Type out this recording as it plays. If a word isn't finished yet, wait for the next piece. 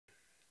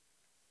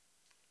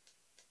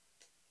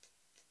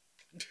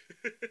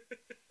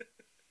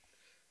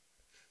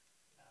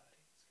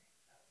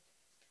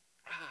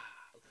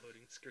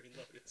Loading screen,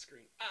 loading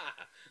screen.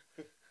 Ah!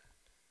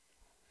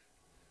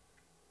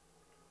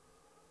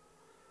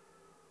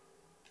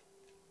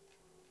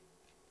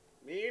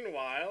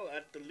 Meanwhile,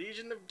 at the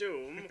Legion of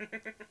Doom...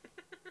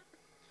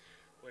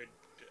 Wait,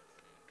 do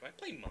I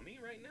play Mummy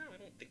right now? I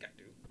don't think I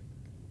do.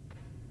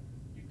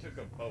 You took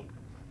a boat.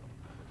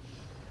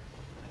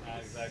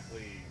 Not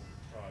exactly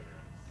progress.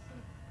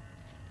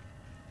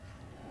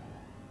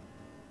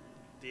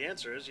 The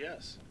answer is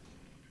yes.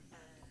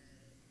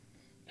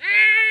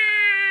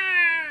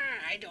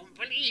 I don't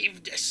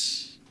believe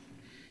this.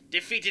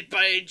 Defeated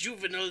by a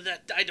juvenile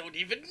that I don't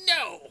even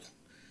know.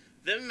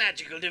 The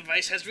magical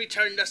device has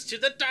returned us to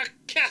the Dark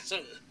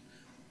Castle.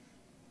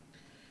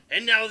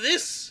 And now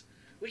this?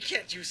 We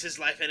can't use his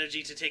life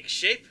energy to take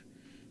shape.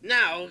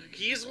 Now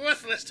he is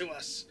worthless to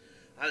us.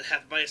 I'll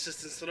have my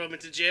assistants throw him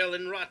into jail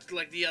and rot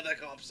like the other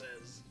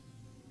corpses.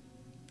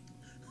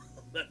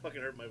 That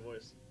fucking hurt my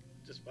voice.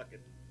 Just fucking...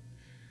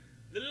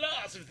 The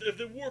loss of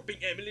the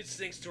warping amulets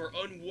thanks to our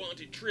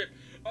unwanted trip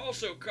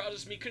also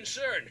causes me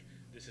concern.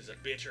 This is a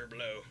bitter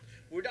blow.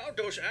 Without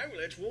those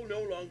amulets, we'll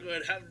no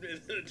longer have been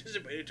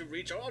anticipated to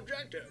reach our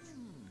objective.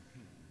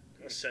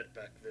 A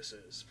setback this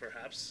is,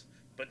 perhaps,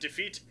 but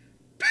defeat...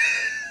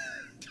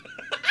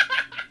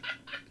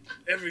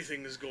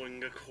 Everything is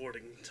going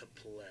according to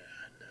plan.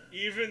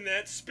 Even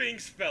that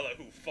Sphinx fella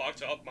who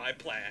fucked up my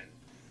plan.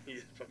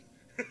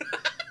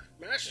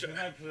 Master! It's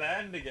my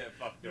plan to get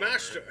fucked over.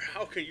 Master,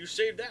 how can you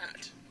say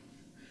that?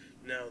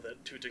 Now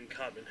that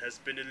Tutankhamun has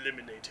been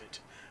eliminated,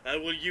 I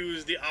will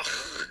use the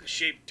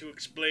shape to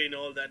explain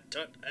all that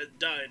Tut has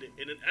died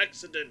in an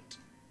accident.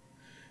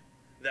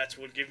 That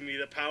will give me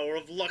the power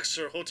of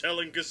Luxor Hotel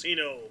and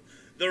Casino.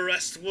 The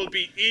rest will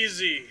be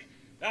easy.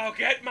 I'll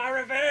get my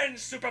revenge,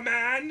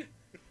 Superman!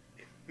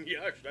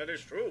 Yes, that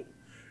is true.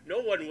 No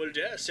one will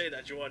dare say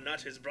that you are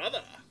not his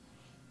brother.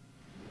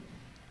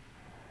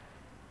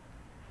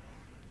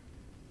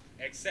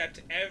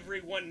 Except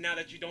everyone now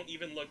that you don't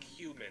even look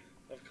human.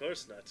 Of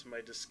course not.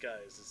 My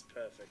disguise is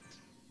perfect.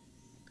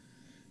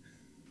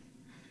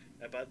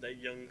 About that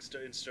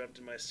youngster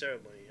interrupting my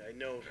ceremony, I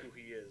know who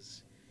he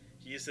is.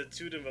 He is the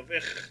tutor of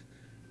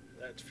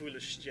that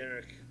foolish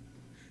generic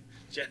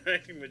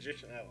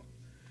magician. Oh.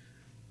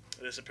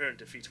 This apparent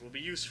defeat will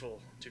be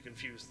useful to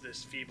confuse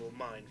this feeble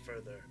mind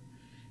further.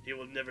 He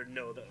will never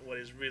know what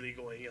is really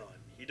going on.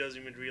 He doesn't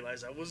even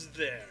realize I was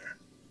there.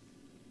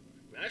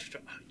 Master,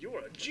 you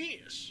are a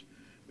genius.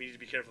 We need to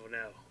be careful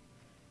now.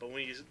 But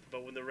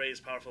when the ray is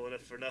powerful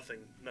enough for nothing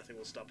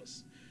will stop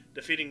us.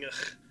 Defeating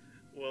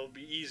will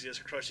be easy as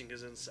crushing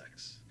his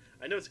insects.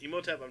 I know it's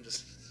Emotep, I'm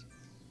just...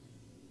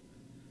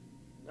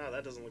 Oh,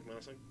 that doesn't look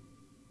menacing.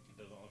 It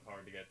doesn't look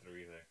hard to get through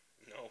either.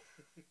 No.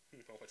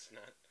 No, it's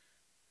not.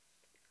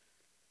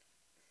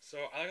 So,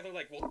 either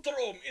like, we'll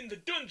throw him in the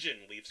dungeon,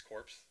 Leaf's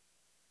corpse.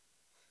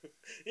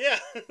 Yeah,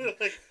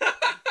 like,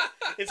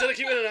 instead of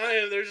keeping an eye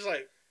on him, they're just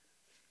like...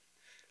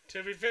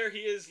 To be fair, he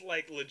is,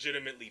 like,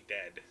 legitimately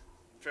dead.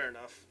 Fair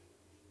enough.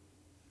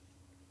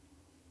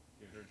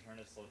 You have to return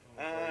to Slocum.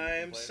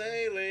 I'm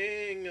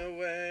sailing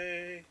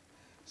away.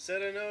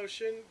 Set an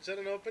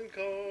open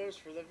course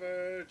for the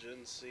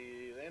Virgin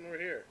Sea. And we're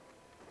here.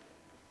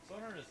 So I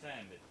don't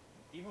understand it.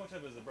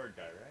 Emotep is the bird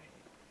guy, right?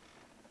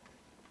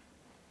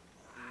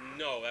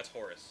 No, that's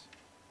Horus.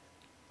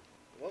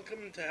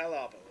 Welcome to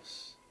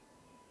Heliopolis.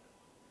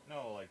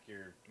 No, like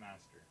your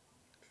master.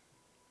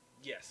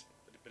 Yes,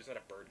 but he's not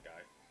a bird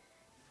guy.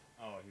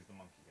 Oh, he's the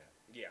monkey guy.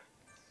 Yeah.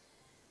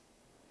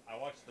 I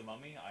watched The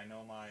Mummy. I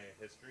know my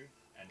history,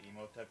 and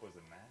Emotep was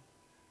a man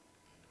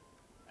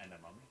and a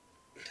mummy.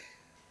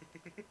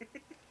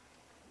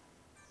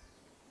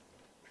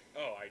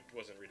 Oh, I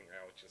wasn't reading.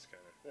 I was just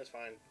kind of... That's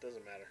fine.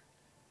 Doesn't matter.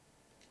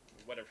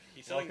 Whatever.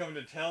 He's selling... Welcome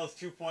to Tales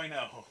 2.0.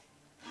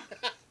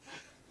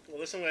 Well,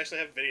 this one we actually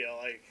have video,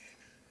 like...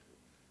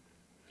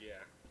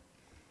 Yeah.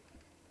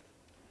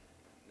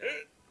 Now,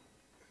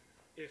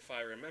 if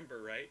I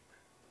remember right...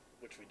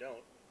 Which we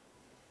don't.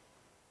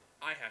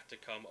 I have to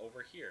come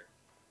over here.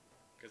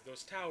 Because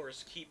those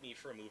towers keep me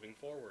from moving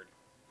forward.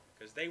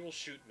 Because they will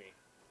shoot me.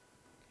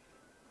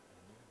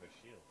 You have a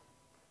shield.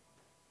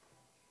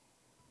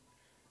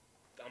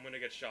 I'm gonna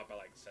get shot by,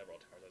 like, several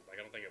towers. Like,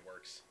 I don't think it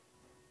works.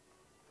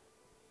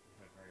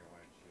 You have a very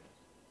wide shield.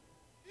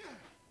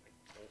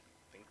 I don't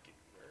think it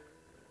works.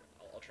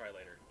 I'll try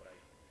later, but I...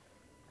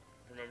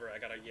 Remember, I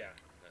gotta... Yeah.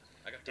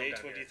 I got Day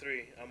dumped down here.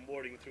 23. I'm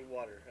warding through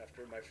water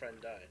after my friend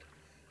died.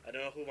 I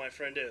don't know who my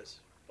friend is,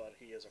 but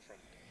he is a friend.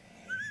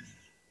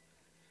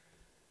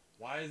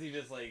 Why is he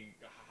just like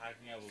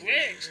hacking out?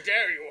 Sphinx,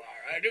 there you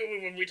are. I knew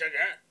we would meet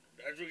again.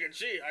 As you can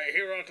see, I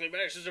heroically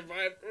managed to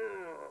survive.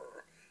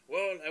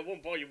 Well, I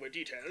won't bore you with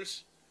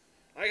details.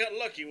 I got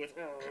lucky with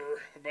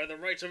by the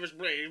rights of his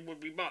blade would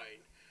be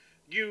mine.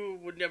 You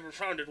would never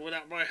found it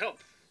without my help,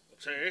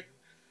 say?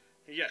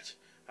 Yet,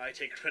 I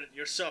take credit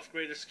yourself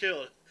greater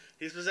skill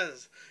he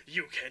possesses.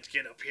 You can't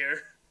get up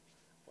here.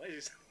 Why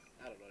is he...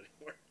 I don't know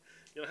anymore.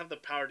 You don't have the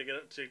power to get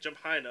up, to jump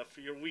high enough.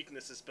 Your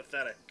weakness is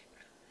pathetic.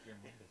 Your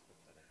mind is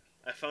pathetic.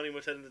 I found him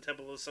within the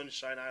temple of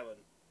Sunshine Island.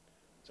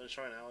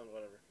 Sunshine Island,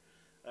 whatever.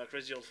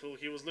 Crazy old fool,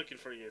 he was looking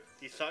for you.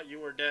 He thought you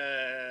were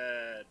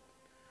dead.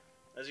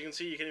 As you can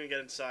see, you can't even get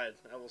inside.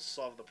 I will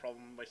solve the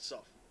problem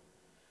myself.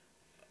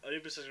 See you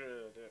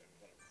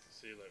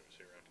later.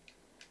 See you around.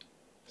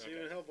 See you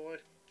in hell, boy. I'm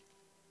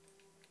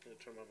gonna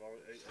turn my volume.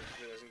 I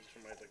realized I need to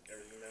turn my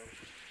everything down.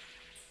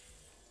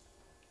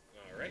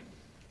 All right.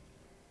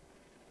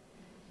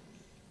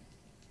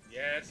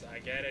 Yes, I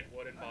get it.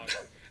 Wooden box.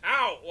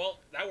 Ow! Well,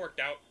 that worked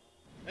out.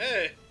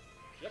 Hey!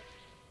 Yep.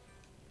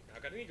 Now I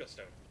got an ego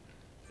stone.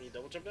 Can you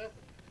double jump down?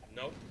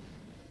 Nope.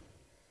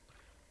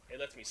 It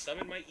lets me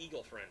summon my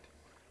eagle friend.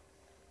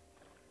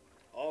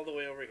 All the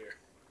way over here.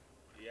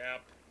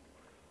 Yep.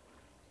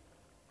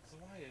 So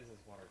why is this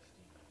water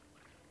steamy?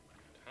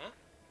 Huh?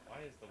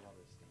 Why is the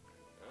water steamy?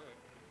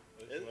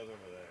 What's Is- the weather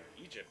over there?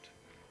 Egypt.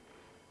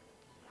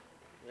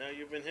 Now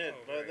you've been hit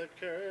Oh, by right. the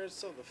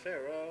curse of the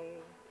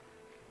Pharaoh.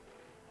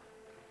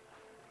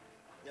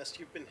 Yes,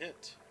 you've been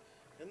hit.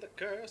 And the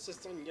curse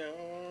is on you.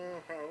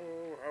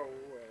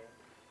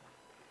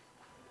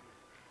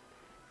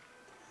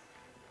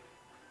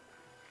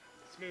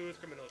 Smooth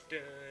criminal.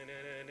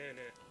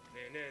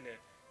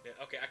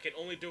 Okay, I can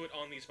only do it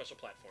on these special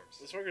platforms.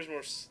 This worker's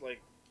more,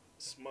 like,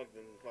 smug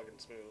than fucking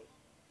smooth.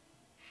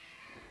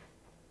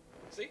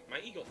 See? My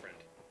eagle friend.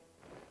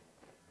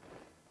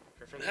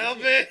 From Help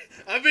the- me!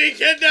 I'm being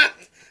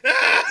kidnapped!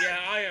 Ah! Yeah,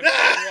 I am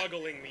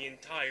struggling the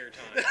entire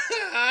time.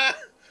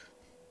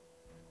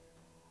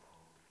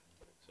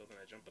 So then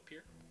I jump up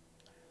here.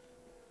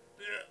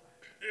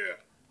 Yeah.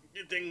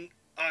 Good thing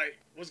I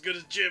was good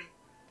as Jim.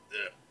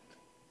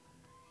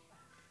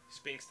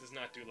 Sphinx does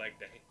not do leg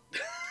day.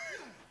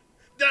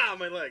 Ah,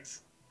 my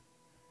legs.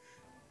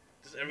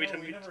 Just every No,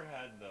 time we you... never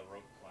had the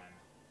rope climb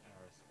in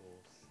our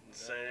schools. No,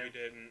 Same. we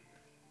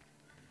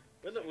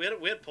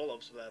didn't. We had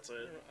pull-ups for that, so...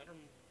 I don't.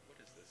 What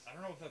is this? I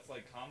don't know if that's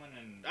like common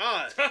in.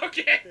 Ah!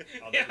 Okay.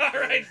 Other Yeah. All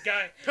right, schools.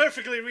 guy.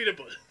 Perfectly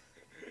readable.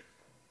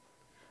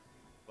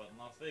 But in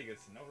Las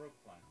Vegas, no rope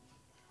climb.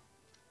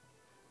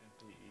 In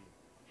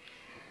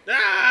PE.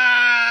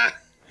 Ah!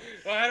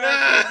 Why do I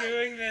keep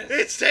doing this?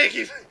 It's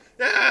taking...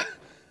 Ah!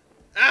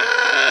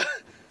 Ah!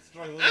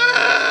 Struggling.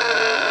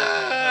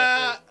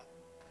 Ah!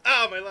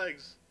 Ah, my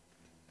legs.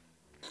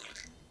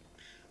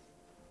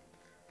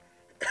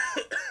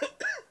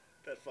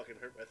 That fucking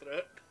hurt my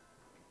throat.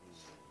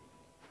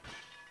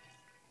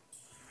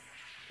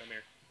 Come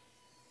here.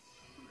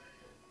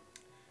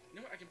 You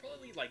know what? I can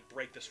probably like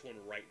break this one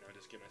right now.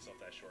 Just give myself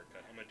that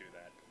shortcut. I'm gonna do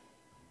that.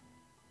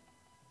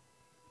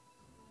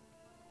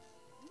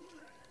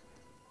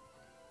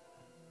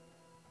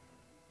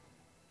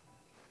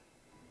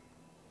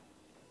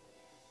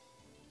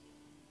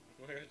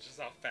 Look at just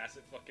how fast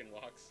it fucking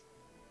walks.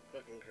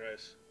 Fucking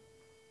Christ.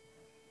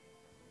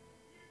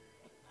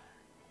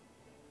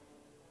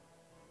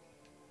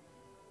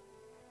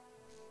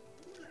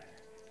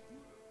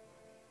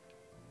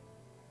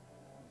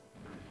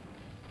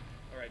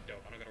 Alright,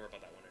 dope. I'm not gonna worry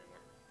about that one anymore.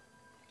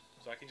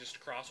 So I can just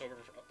cross over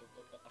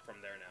from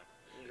there now.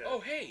 Okay. Oh,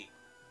 hey!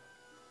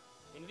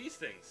 One of these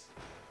things.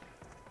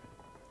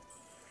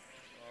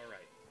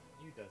 Alright.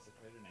 You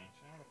desecrated an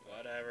ancient artifact.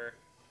 Whatever.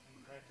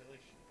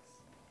 Congratulations.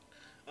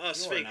 Ah, You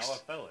Sphinx. are now a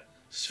felon.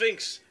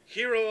 Sphinx,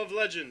 hero of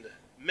legend,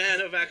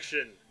 man of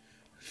action.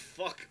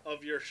 Fuck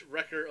of your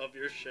wrecker of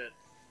your shit.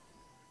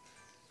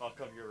 Fuck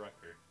up your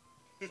record.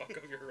 Fuck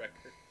up your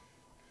record.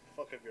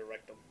 Fuck of your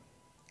rectum.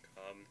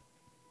 Come.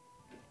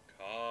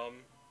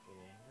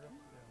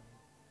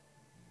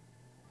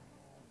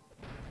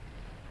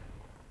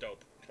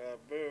 Dope.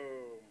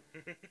 Kaboom.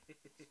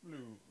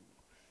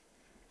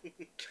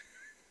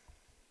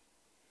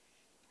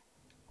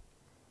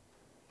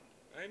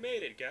 I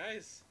made it,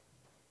 guys.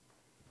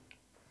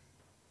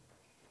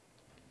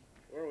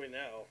 Where are we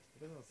now?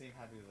 He doesn't seem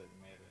happy that you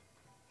made it.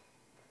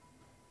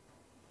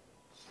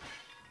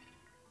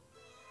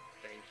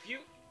 Thank you.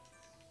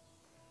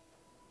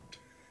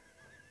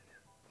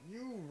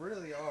 You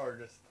really are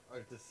just a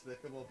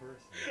despicable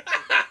person.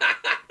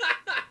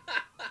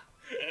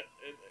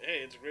 Hey,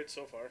 it's great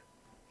so far.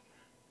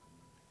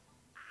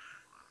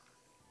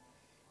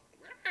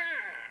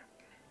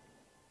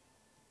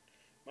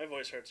 My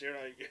voice hurts. You're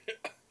not.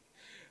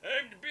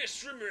 I'm the best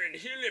swimmer in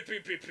Hilly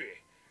PPP.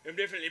 I'm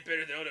definitely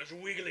better than all those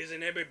wigglies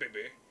in Ebby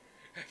Baby.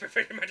 I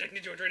perfected my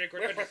technique to a training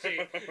course at the sea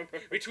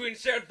between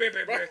South Baby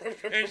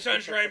and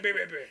Sunshine Baby.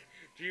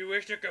 Do you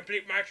wish to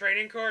complete my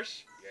training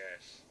course?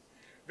 Yes.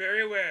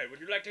 Very well.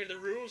 Would you like to hear the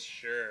rules?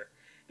 Sure.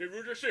 The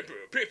rules are simple.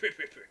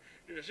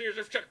 There's a series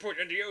of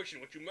checkpoints in the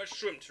ocean which you must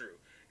swim through.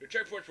 The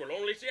checkpoints will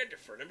only stay active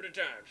for a limited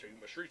time, so you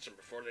must reach them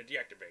before they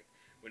deactivate.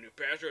 When you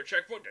pass through a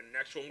checkpoint, the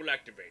next one will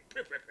activate.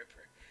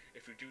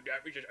 If you do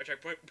not reach a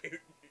checkpoint, then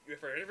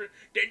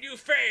you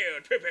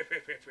failed.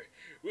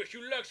 Wish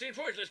you luck, seems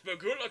pointless, but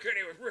good luck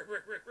anyway.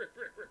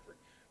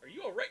 Are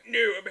you alright?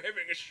 No, I'm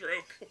having a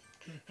stroke.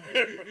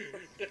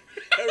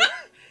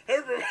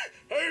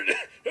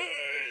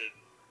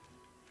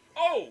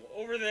 Oh,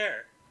 over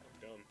there.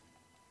 I'm dumb.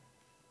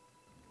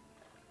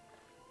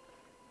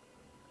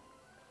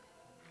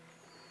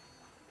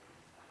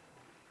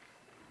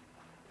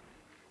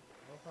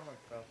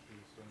 fast do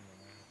you swim in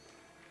the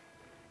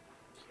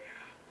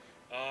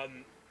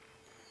Yeah.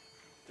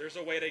 There's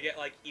a way to get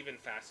like even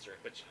faster,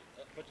 but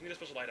you need a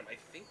special item. I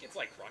think it's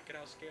like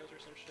crocodile scales or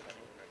some shit. I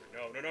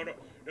don't remember.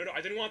 No.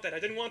 I didn't want that. I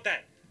didn't want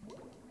that.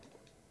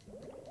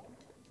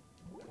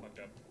 Fucked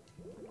up.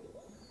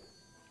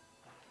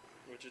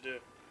 What'd you do? You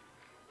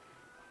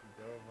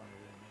dove when you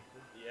didn't need to.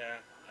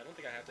 Yeah, I don't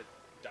think I have to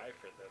die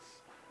for this.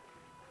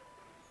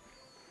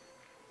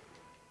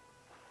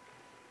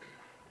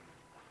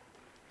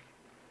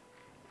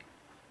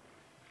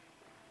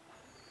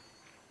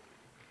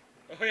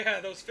 Oh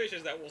yeah, those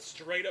fishes that will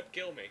straight up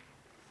kill me.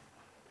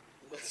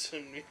 Let's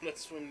swim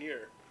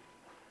near.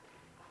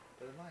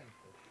 They're mine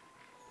fish.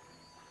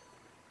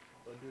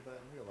 They'll do that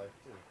in real life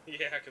too.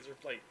 Yeah, because they're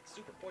like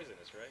super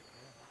poisonous, right?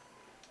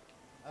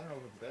 Yeah. I don't know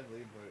if it's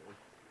deadly, but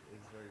it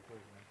is very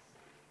poisonous.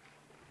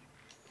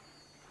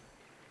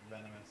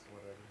 Venomous,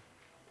 whatever.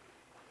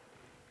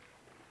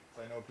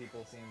 So I know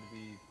people seem to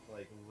be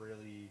like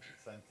really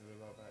sensitive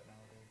about that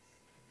nowadays.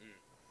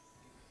 Mm.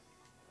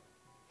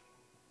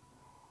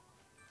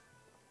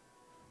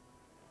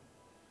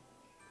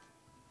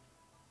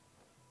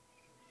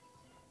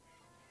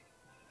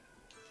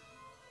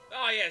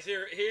 Oh yes,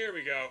 here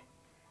we go.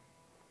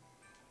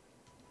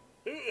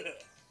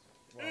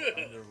 Well,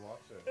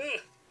 underwater.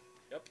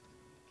 Yep.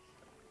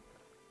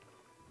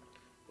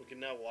 We can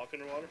now walk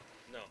underwater?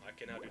 No, I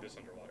can now do this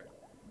underwater.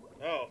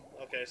 Oh,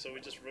 okay, so we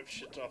just ripped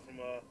shit off from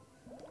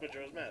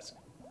Majora's Mask.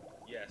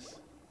 Yes.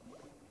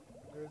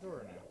 There's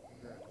Dora now.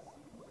 Congrats.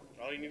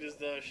 All you need is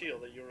the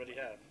shield that you already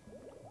have.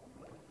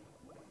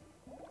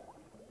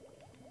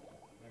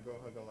 Now go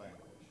hug a lionfish.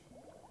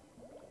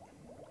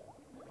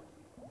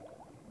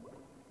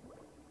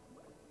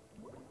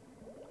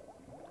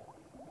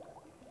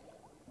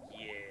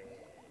 Yeah.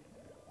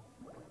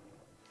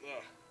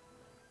 Ugh.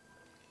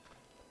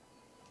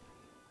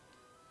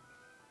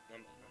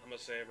 I'm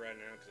gonna save right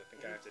now because I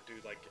think I have to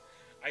do like,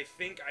 I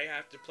think I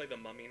have to play the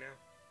mummy now.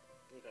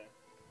 Okay.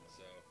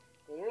 So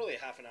Well, we're only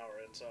half an hour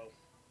in, so...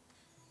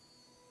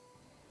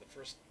 the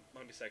first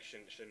mummy section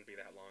shouldn't be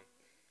that long.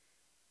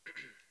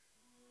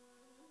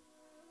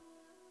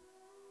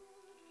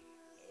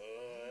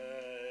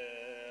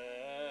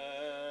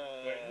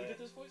 Wait, who did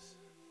this voice?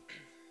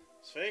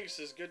 Sphinx,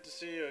 it's good to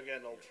see you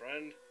again, old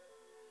friend.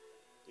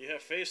 You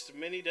have faced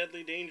many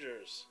deadly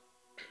dangers,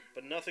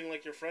 but nothing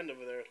like your friend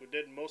over there who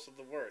did most of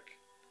the work.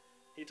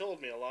 He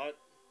told me a lot,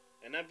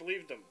 and I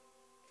believed him.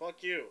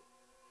 Fuck you.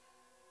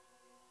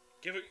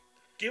 Give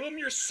him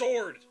your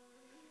sword.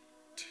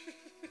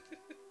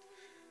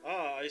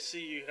 Ah, I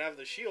see you have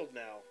the shield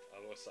now,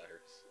 I'm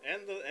Osiris.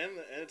 and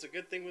it's a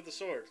good thing with the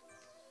sword.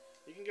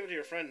 You can give it to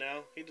your friend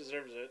now. He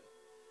deserves it.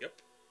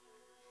 Yep.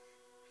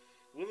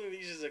 Wielding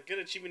these is a good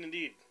achievement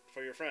indeed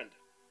for your friend,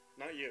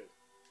 not you.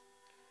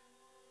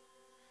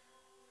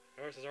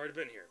 Osiris has already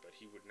been here, but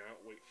he would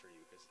not wait for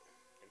you. His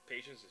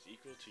impatience is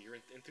equal to your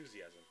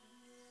enthusiasm.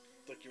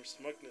 Look,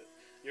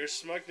 your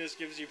smugness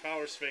gives you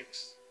power,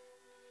 Sphinx.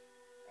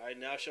 I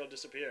now shall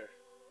disappear.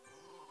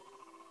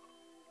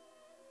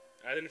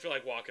 I didn't feel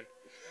like walking.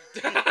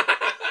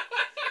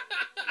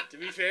 To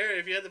be fair,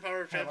 if you had the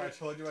power of Have I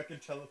transport... told you I can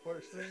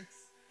teleport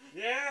things?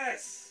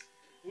 Yes!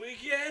 We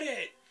get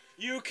it!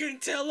 You can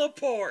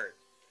teleport!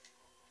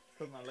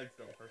 Because my legs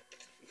don't work.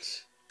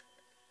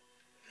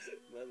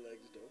 My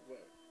legs don't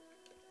work.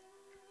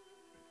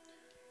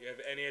 You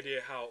have any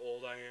idea how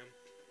old I am?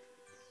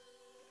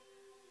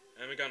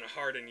 I haven't gotten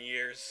hard in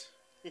years.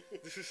 Well,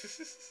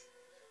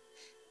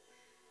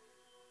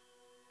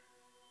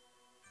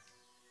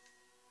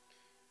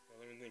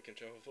 everything can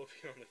travel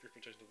beyond the free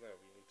protection of that.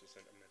 We need to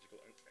send a magical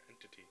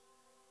entity.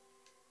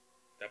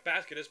 That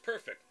basket is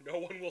perfect. No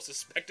one will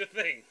suspect a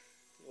thing.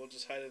 We'll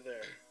just hide it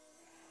there.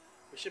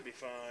 We should be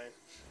fine.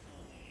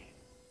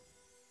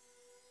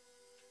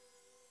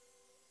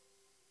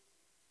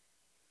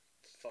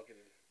 Fucking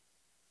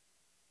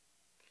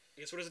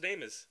Guess what his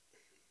name is?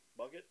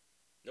 bucket?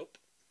 Nope.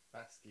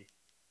 Basky.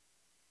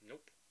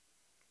 Nope.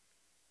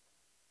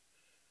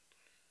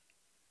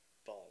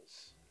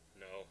 Balls.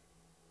 No.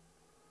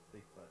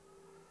 Big butt.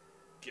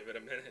 Give it a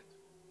minute.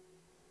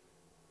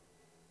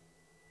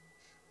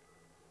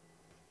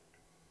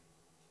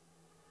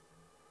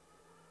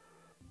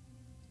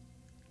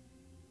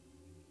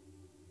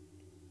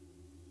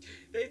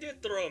 They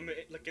did throw him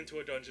like into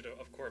a dungeon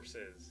of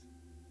corpses.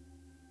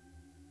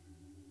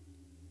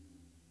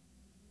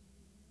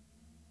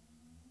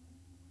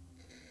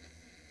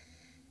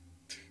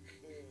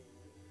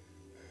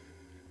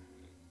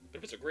 There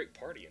was a great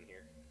party in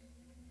here.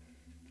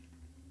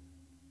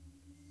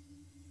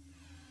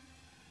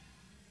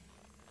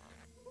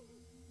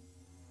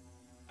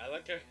 I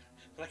like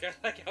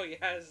how he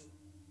has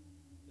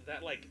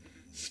that like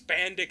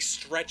spandex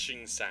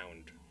stretching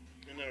sound.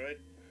 You know, right?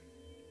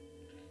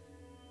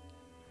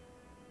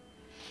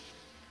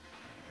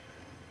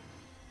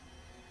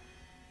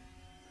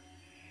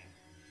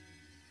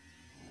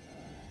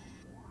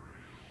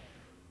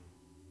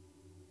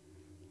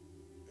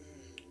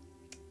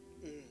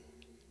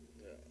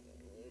 Yeah,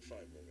 5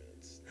 more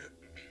minutes.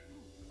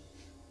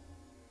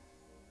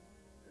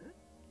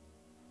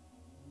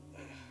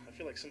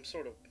 feel like some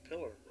sort of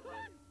pillar.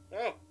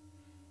 Oh!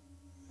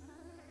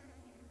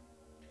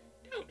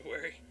 Don't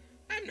worry.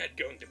 I'm not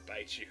going to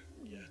bite you.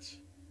 Yet.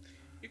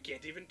 You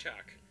can't even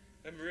talk.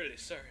 I'm really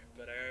sorry,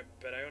 but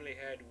I only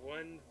had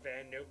one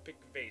Vanopic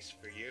vase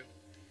for you.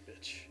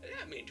 Bitch.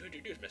 Allow me to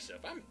introduce myself.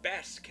 I'm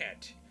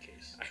Basscat.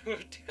 Case. I will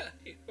tell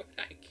you what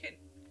I can.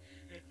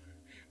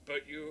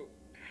 But you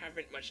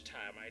haven't much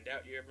time. I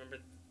doubt you remember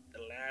the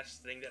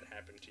last thing that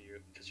happened to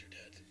you. Because you're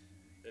dead.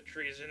 The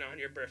treason on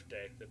your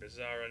birthday. The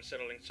bizarre,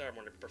 unsettling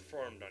ceremony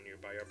performed on you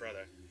by your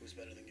brother. Who's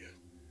better than you?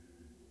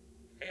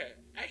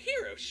 A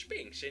hero,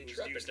 Sphinx,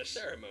 interrupted the useless.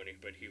 ceremony,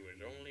 but he was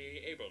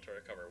only able to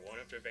recover one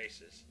of the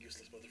vases.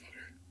 Useless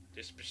motherfucker.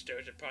 This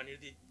bestows upon you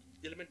the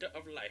element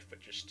of life,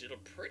 but you're still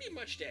pretty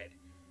much dead.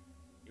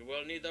 You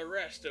will need the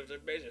rest of the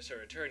vases to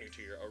return you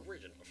to your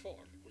original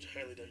form. Which I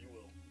highly doubt you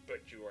will.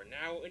 But you are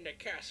now in the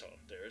castle.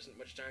 There isn't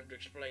much time to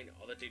explain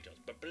all the details,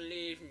 but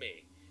believe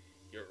me,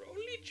 your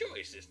only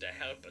choice is to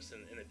help us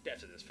in the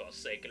depths of this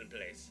forsaken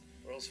place.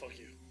 Or else fuck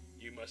you.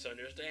 You must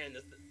understand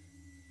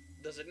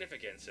the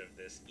significance of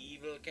this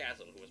evil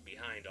castle who was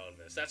behind all of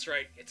this. That's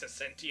right, it's a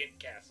sentient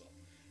castle.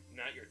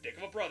 Not your dick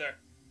of a brother,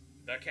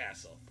 the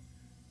castle.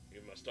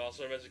 You must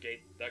also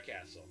investigate the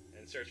castle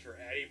and search for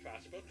any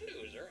possible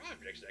clues or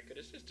objects that could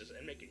assist us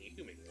in making you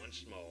human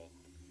once more.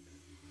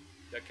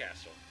 The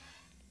castle.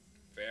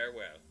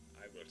 Farewell.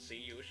 I will see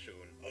you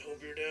soon. I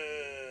hope you're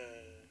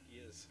dead. He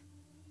is.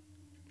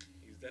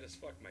 He's dead as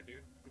fuck, my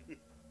dude.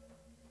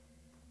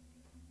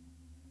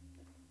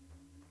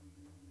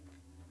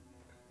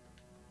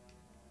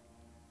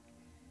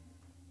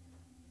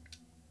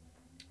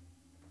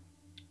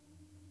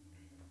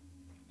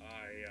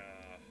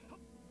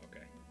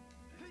 Okay.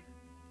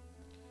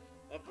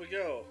 Up we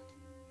go.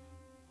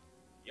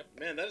 Yep.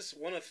 Man, that is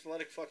one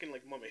athletic fucking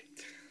like mummy.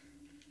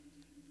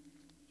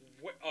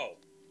 What? Oh.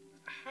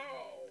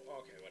 How?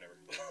 Okay, whatever.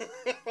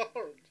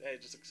 Hey,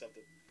 just accept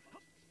it.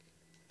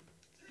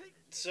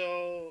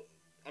 So,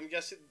 I'm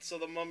guessing. So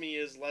the mummy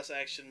is less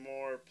action,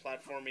 more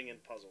platforming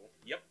and puzzle.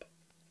 Yep.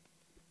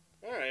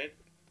 All right.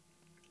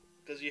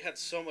 Because you had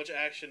so much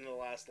action in the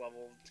last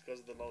level because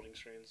of the loading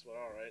screens, but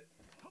all right.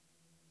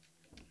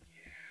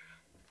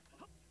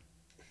 Yeah.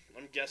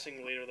 I'm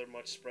guessing later they're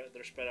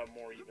spread out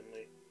more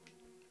evenly,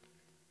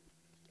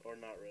 or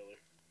not really.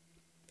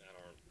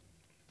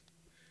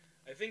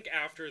 I think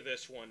after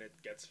this one it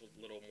gets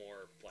a little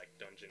more like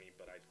dungeony,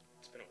 but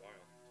it's been a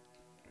while.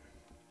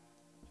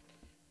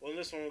 Well, in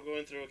this one we're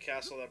going through a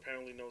castle that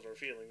apparently knows our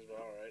feelings, but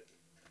all right.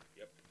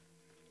 Yep.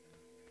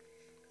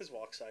 His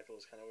walk cycle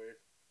is kind of weird.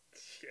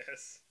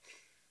 Yes.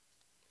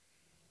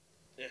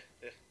 Yeah.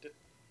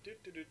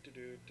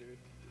 Do.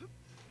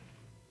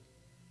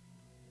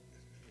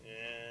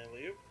 And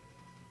leave.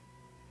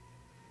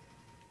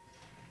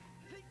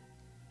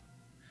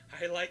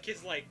 I like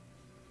his like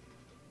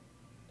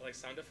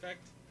sound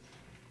effect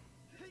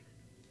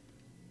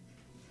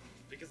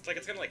because it's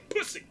kind of like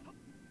pussy.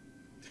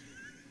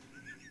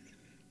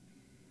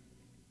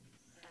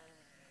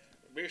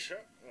 Be sure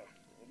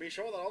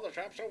that all the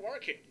traps are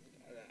working.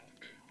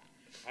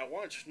 I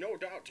want no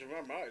doubt in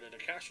my mind that the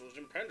castle is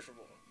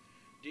impenetrable.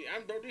 The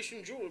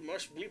Amdodician jewel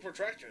must be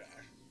protected.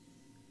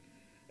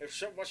 If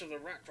so much of the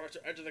rat tries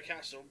to enter the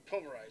castle,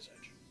 pulverize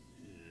it.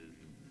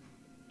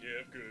 Yeah,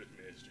 of course,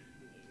 master.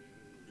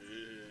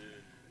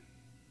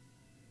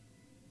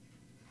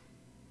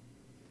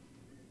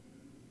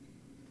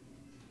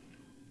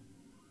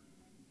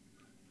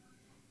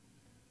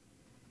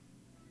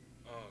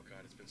 Oh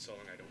god, it's been so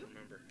long I don't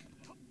remember.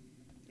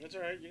 That's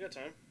alright, you got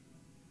time.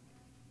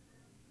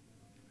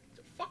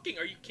 Fucking,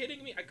 are you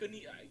kidding me? I couldn't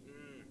You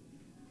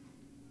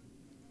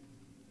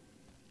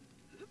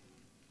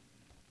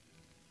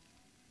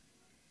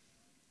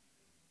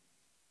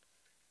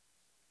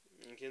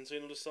can't say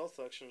no to stealth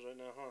sections right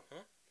now, huh?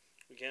 Huh?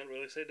 We can't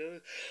really say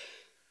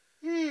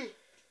no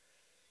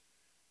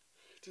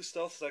to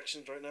stealth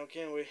sections right now,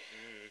 can we?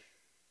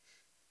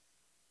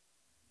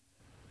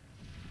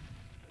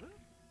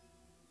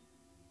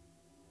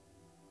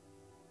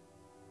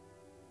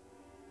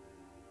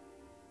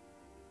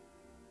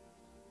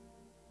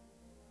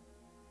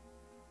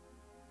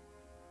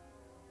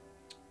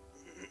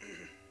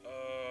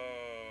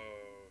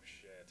 Oh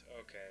shit.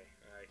 Okay.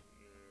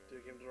 Did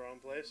you come to the wrong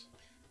place?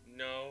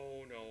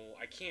 No,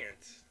 I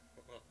can't.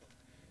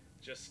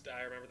 Just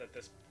I remember that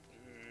this.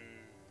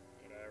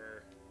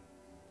 Whatever.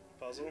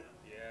 Puzzle?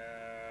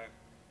 Yeah.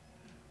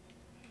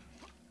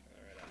 All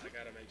right, I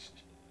gotta make.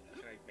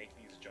 Can I make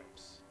these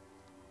jumps?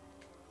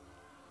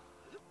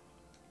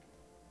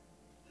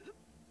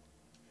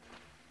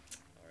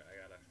 All right, I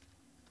gotta.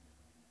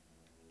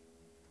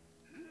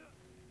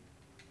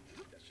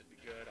 That should be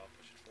good. I'll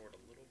push it forward a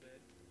little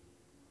bit.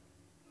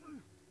 All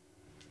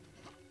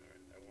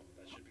right,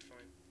 that should be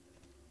fine.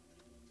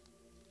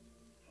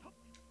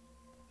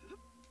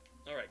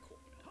 All right, cool.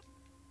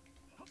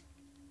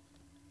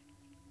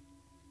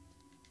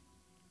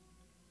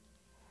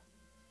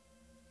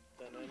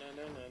 No.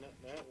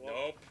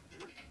 Nope.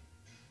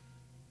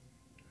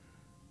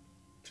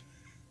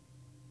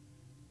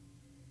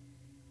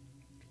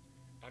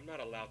 I'm not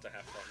allowed to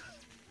have fun.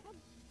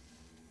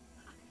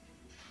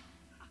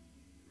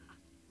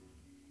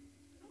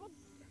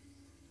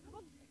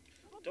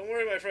 Don't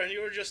worry, my friend.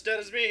 You are just dead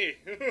as me.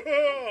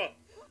 The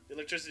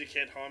electricity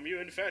can't harm you.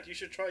 In fact, you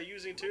should try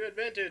using to your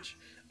advantage.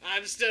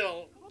 I'm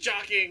still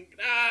jockeying.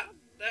 Ah!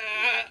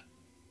 Ah!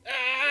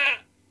 Ah!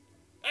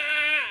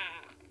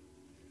 Ah!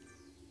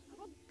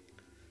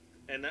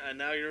 And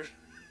now you're...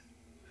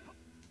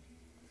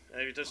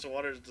 And if you touch the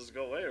water, does it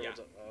go away? Or Yeah. what's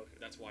up? Oh, okay.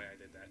 That's why I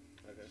did that.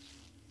 Okay.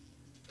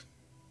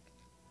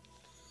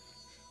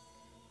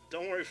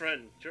 Don't worry,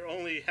 friend. You're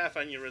only half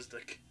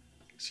aneurystic.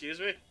 Excuse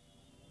me?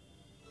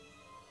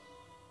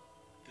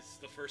 This is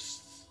the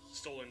first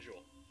stolen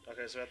jewel.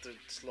 Okay, so I have to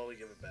slowly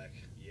give it back.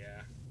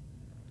 Yeah.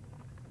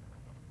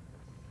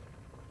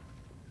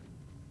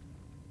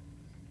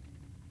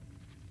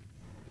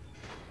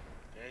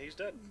 And he's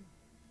dead.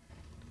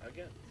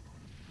 Again.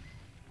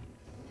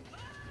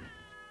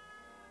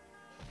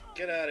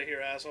 Get out of here,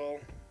 asshole.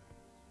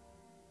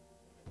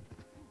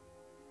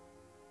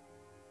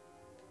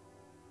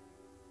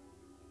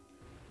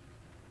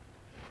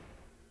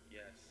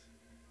 Yes.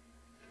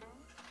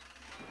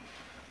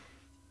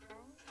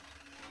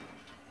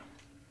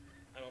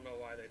 I don't know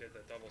why they did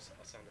the double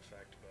sound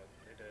effect, but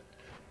they did.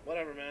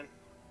 Whatever, man.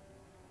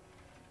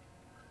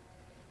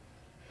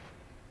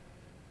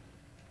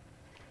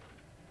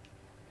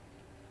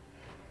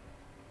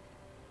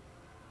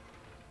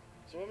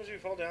 So what made you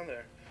fall down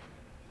there?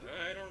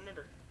 I don't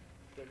remember.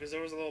 Because there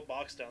was a little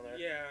box down there.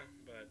 Yeah,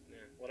 but yeah.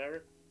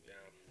 Whatever. Yeah,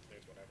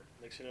 it's whatever.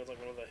 Makes you know it's like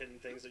one of the hidden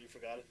things that you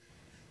forgot.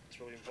 It's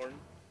really important.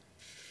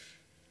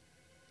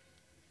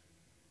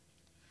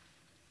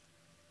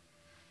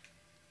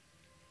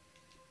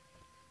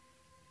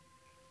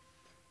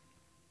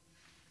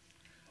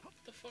 What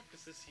the fuck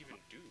does this even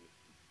do?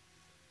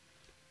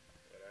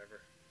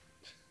 Whatever.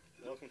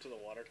 Welcome to the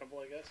water temple,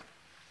 I guess.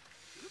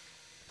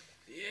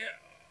 Yeah.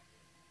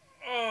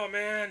 Oh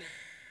man.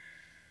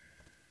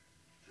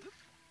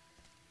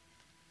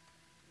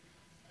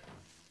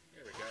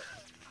 There we go.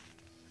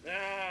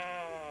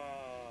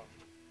 Ah!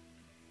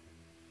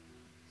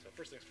 So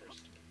first things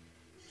first.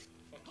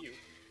 Fuck you.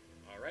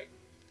 Alright.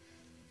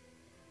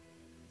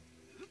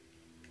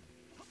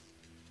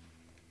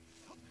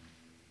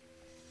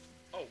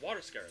 Oh,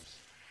 water scarabs.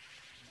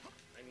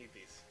 I need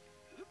these.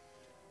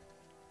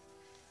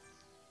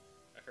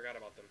 I forgot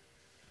about them.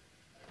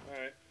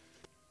 Alright.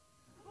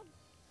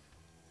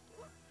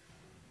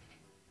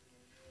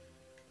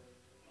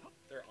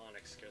 They're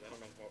onyx scarabs.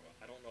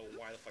 I don't know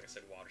why the fuck I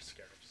said water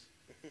scarabs.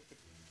 You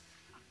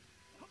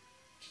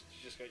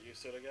just got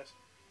used to it, I guess.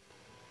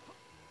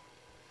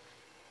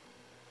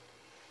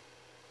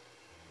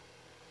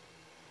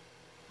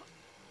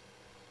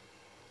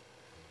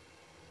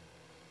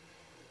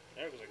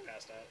 Eric was like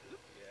passed out.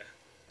 Yeah.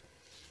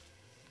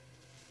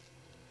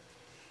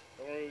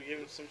 Don't worry, we gave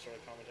him some sort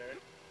of commentary.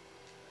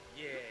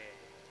 Yeah.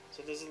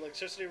 So does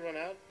electricity run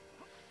out?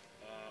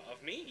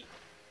 Of me?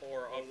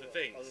 Or of the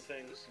things? Of the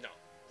things. No.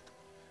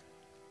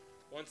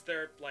 Once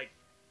they're like,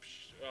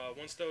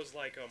 once those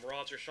like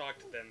rods are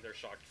shocked, then they're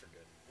shocked for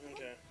good.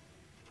 Okay.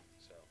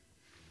 So.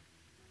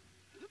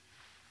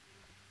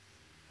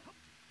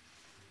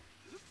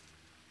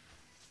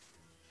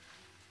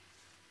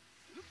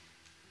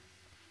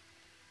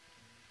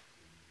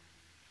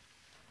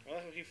 I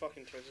like how he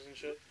fucking twitches and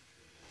shit.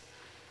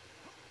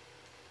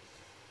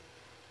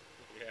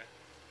 Yeah.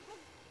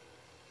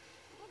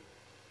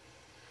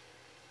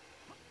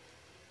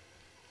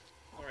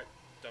 Alright,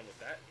 done with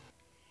that.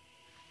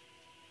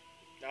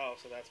 Oh,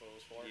 so that's what it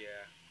was for.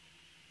 Yeah.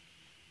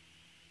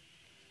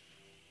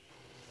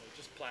 So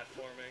just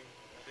platforming,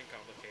 nothing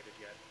complicated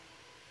yet.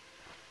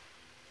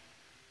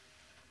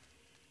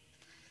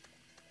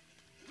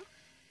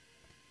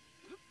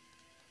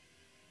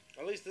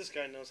 At least this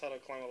guy knows how to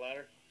climb a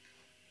ladder.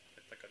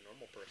 Like a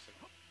normal person.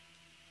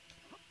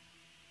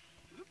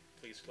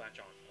 Please latch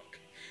on.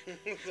 Okay.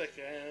 It's like,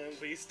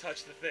 Please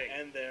touch the thing.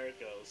 and there it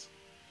goes.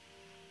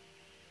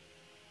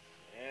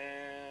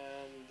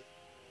 And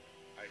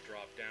I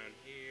drop down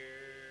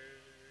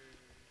here.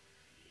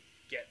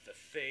 Get the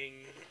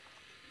thing.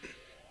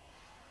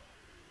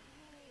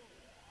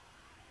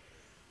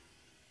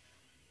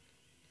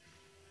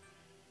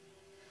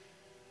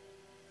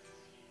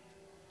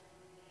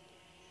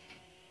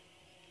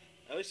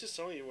 at least it's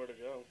telling you where to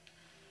go.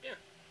 Yeah.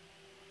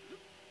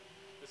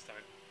 This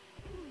time.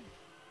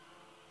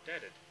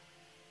 Deaded.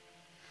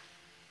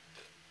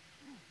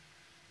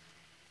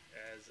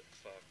 As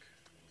fuck.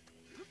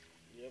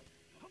 Yep.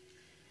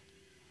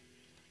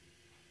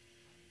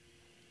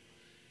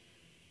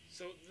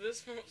 So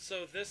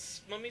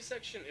this mummy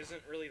section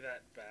isn't really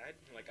that bad.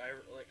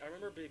 I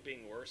remember it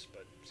being worse,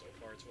 but so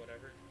far it's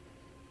whatever.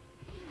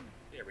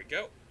 There we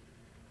go.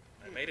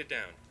 I made it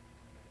down.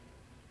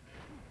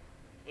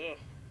 Ugh.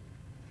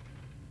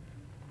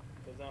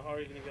 But now how are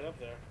you gonna get up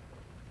there?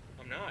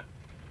 I'm not.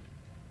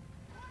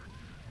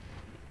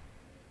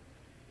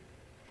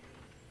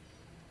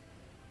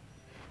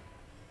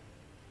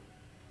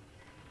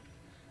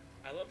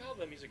 I love how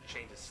the music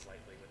changes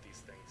slightly with these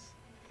things.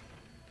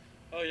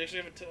 Oh, you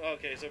actually have a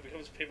okay, so it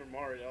becomes Paper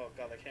Mario. Oh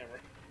god, that camera.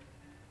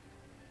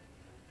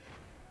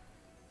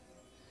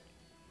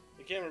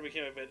 The camera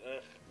became a bit,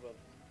 but...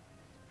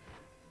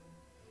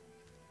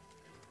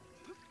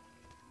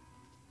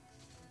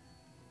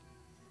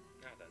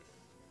 Now then.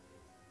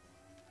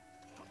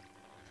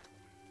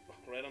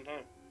 Right on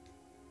time.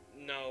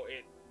 No,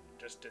 it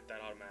just did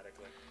that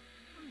automatically.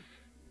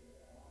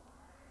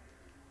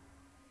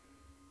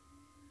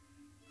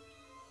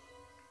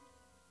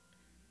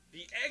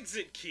 The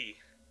exit key!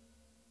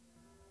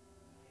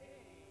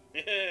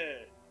 Yeah.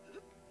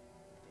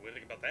 What do you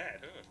think about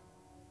that, huh?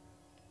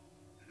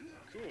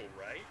 Cool,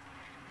 right?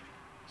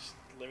 Just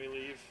let me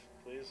leave,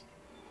 please.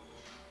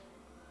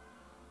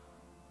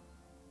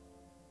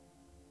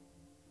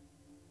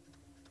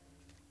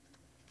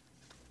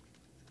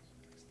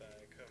 Next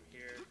I come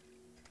here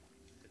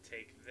to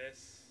take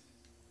this.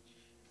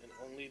 And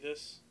only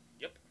this?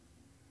 Yep.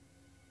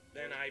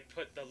 Then I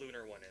put the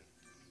lunar one in.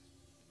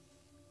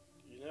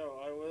 You know,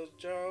 I was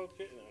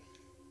joking. No.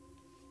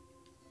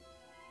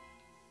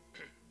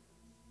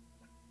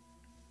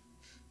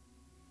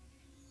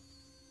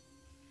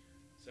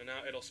 So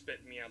now it'll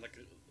spit me out like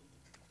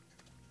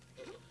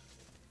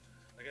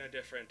in a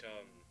different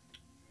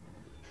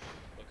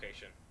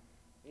location.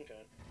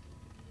 Okay.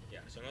 Yeah,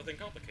 so nothing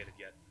complicated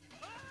yet.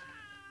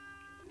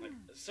 Like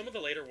some of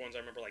the later ones I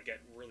remember like get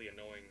really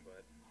annoying,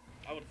 but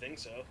I would think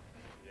so.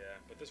 yeah,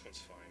 but this one's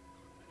fine.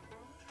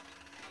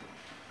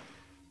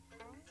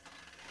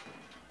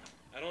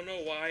 I don't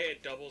know why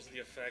it doubles the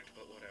effect,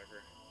 but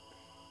whatever.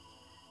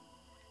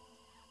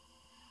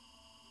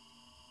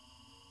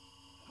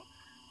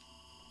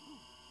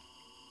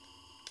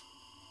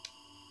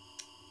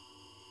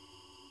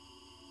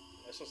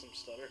 I saw some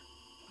stutter.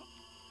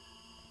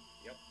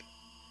 Yep.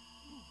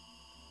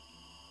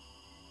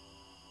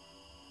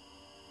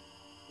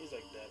 He's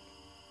like dead.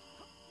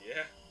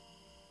 Yeah.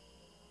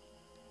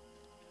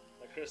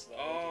 Like Chris, though.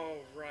 Oh,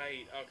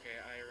 right. Okay,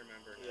 I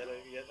remember now.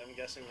 Yeah, I'm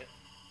guessing it.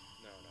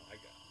 No, I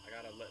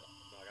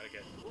gotta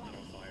get on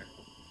fire.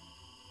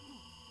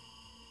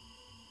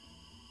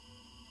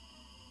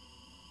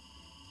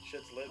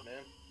 Shit's lit,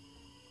 man.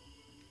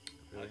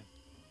 Really?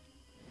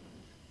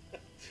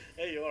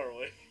 Hey, you are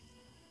awake.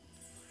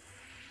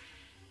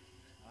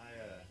 I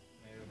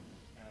may have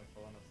kind of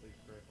fallen asleep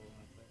for a couple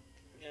minutes there.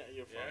 Yeah,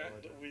 you're Yeah?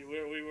 fine. We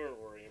weren't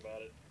worrying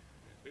about it.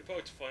 We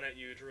poked fun at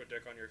you, drew a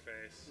dick on your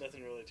face.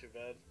 Nothing really too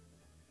bad.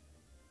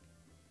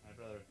 I'd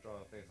rather draw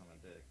a face on a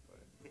dick, but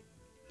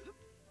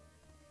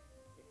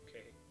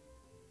Okay.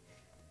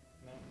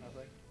 no,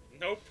 nothing.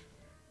 Nope.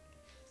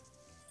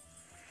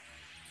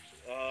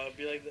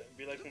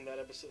 Be like from that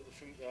episode.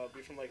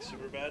 Be from like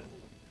Superbad.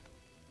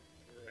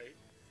 Right.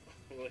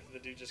 Like the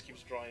dude just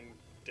keeps drawing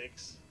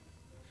dicks.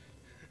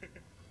 Like,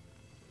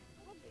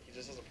 he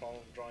just has a problem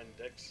with drawing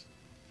dicks.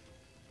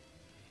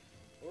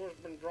 Who's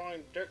been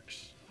drawing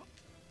dicks?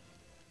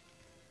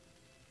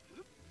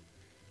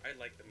 I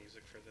like the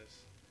music for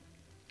this.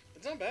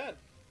 It's not bad.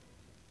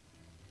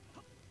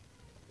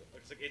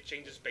 Looks like it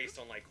changes based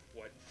on like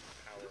what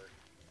power.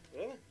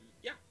 Really?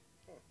 Yeah.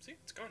 Oh, see,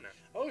 it's gone now.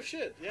 Oh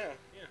shit! Yeah.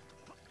 Yeah.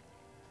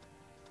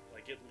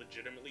 Like it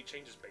legitimately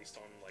changes based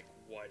on like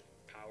what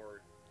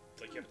power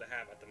like you have to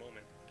have at the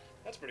moment.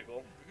 That's pretty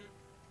cool.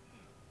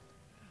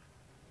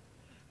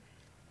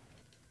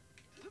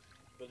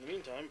 But in the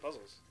meantime,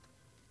 puzzles.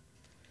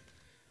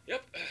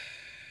 Yep.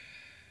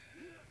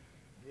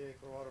 Yay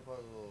for water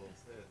puzzles,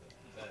 they're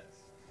the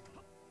best.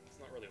 It's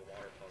not really a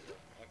water puzzle.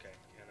 Okay,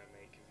 can I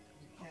make the...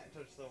 You can't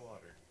touch the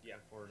water. Yeah.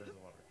 Therefore it is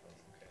a water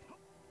puzzle. Okay.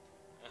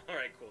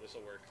 Alright, cool,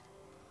 this'll work.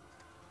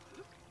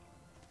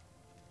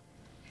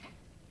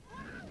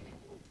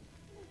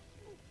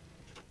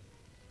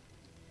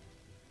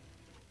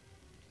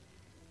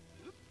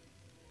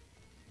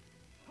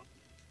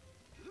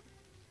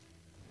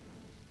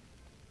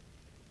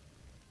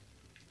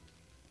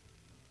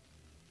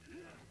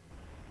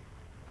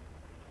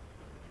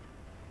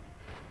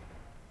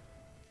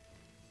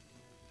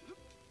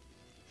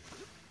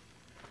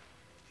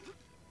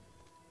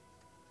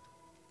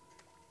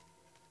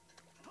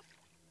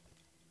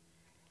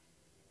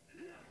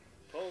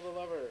 Pull the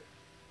lever.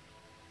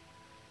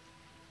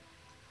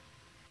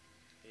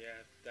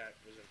 Yeah, that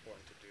was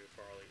important to do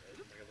probably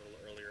like a little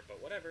earlier, but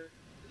whatever.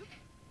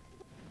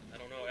 I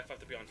don't know if I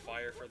have to be on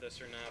fire for this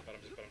or not, but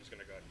I'm just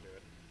gonna go ahead and do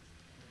it.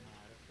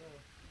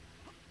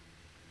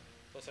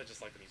 Plus, I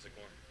just like the music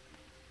more.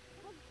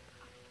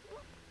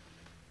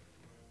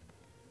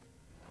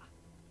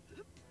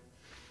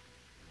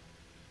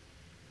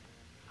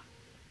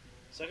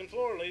 Second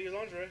floor, ladies'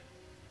 lingerie.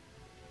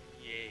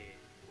 Yeah.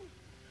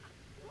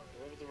 Do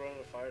we have to run out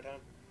of fire time?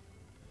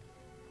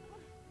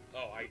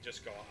 Oh, I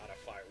just go out of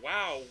fire.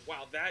 Wow,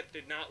 wow, that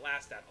did not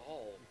last at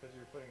all. Because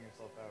you're putting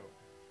yourself out.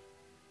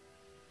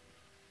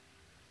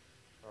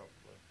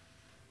 Probably.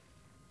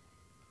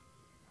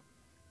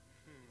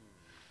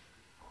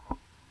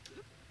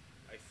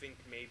 I think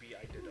maybe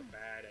I did a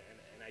bad,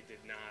 and I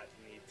did not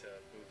need to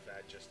move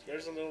that just yet.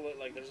 There's a little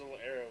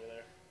arrow over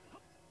there.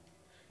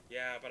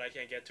 Yeah, but I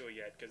can't get to it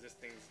yet because this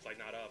thing's like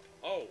not up.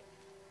 Oh,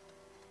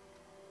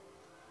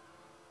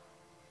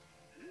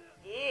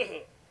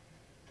 Ugh.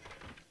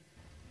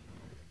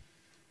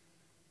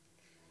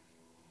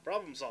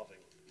 Problem solving.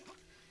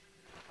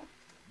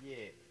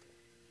 Yeah.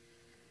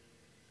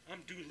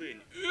 I'm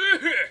doodling.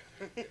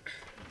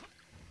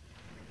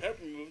 Help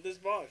me move this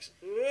box.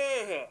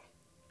 Ugh.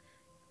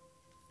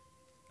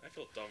 I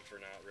feel dumb for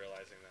not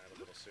realizing that a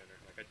little sooner.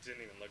 Like, I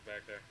didn't even look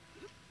back there.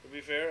 To be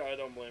fair, I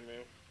don't blame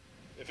you.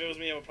 If it was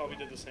me, I would probably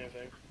do the same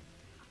thing.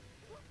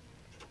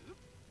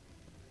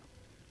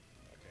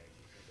 Okay,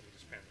 let me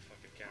just pan the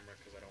fucking camera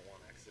because I don't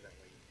want to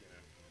accidentally, you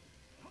know.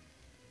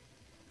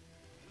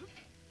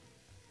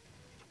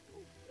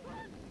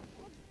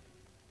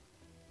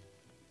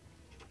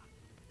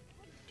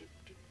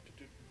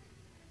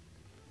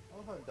 I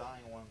love how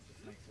dying once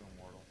just makes you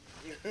immortal.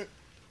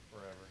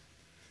 Forever.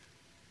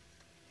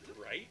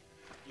 Right?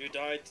 You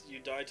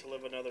died to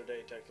live another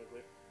day,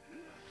 technically.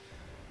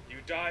 You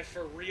die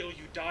for real,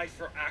 you die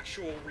for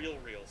actual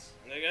reals.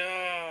 Like,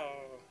 ah.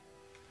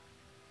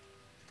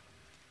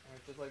 And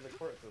it's just like the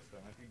court system.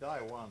 If you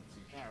die once,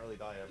 you can't really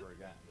die ever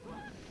again.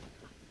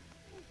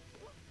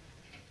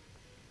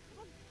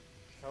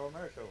 That's how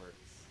America works.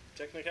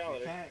 Technicality.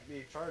 You can't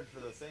be charged for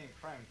the same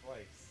crime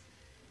twice.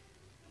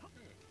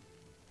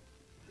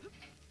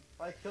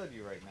 If I killed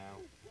you right now,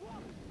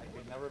 I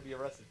could never be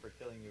arrested for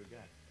killing you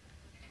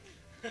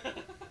again.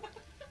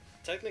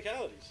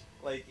 Technicalities.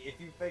 Like, if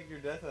you faked your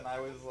death and I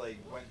was like,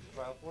 went to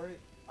trial for it,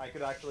 I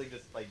could actually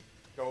just like,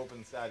 go up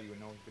and stab you and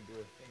no one could do a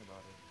thing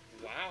about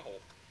it. Wow.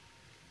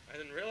 I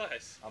didn't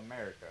realize.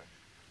 America.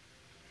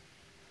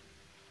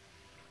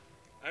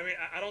 I mean,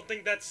 I don't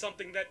think that's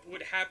something that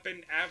would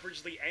happen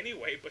averagely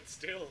anyway, but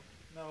still.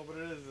 No, but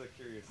it is a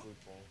curious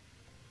loophole.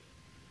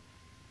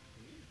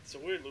 It's a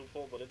weird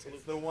loophole, but it's a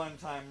It's loophole. the one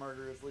time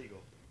murder is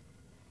legal.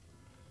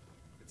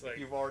 It's like, If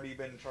you've already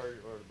been charged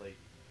or like,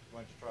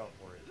 went to trial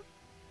for it.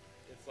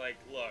 it's like,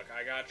 look,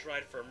 I got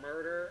tried for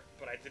murder,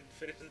 but I didn't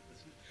finish it.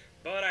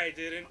 But I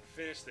didn't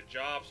finish the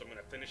job, so I'm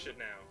gonna finish it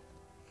now.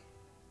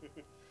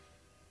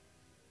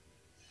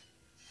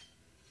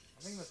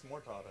 I think Miss Moore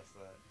taught us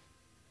that.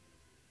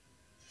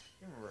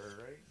 You remember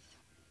her, right?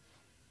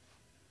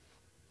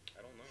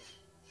 I don't know.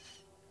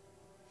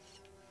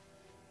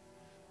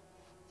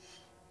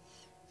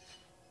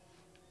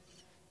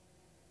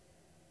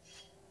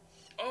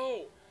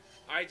 Oh,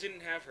 I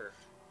didn't have her.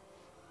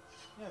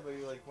 Yeah, but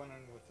you like went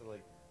in with her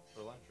like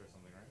for lunch or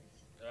something,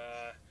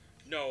 right?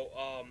 No.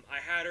 I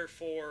had her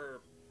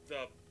for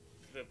the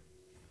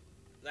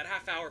that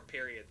half-hour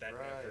period that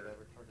Right, never. that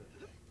retarded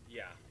thing.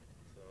 Yeah.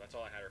 So that's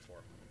all I had her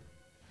for.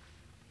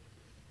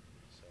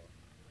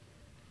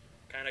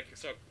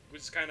 So it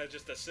was kind of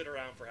just a sit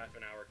around for half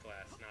an hour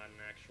class, not an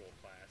actual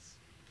class.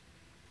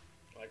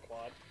 Like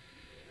quad.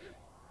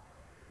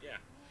 Yeah.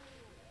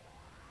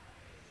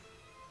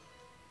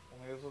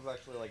 Only this was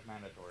actually like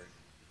mandatory.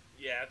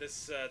 Yeah,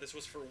 this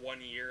was for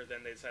 1 year, then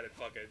they decided,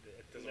 fuck it,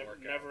 it doesn't work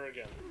out. Never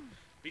again.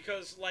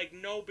 Because,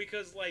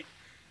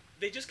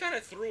 they just kind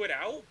of threw it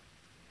out,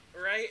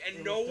 right? And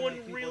It no was to one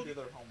make people really... do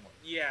their homework,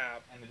 Yeah,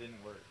 and it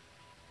didn't work.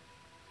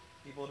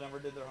 People never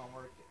did their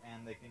homework,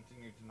 and they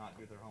continued to not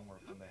do their homework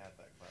when they had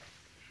that class.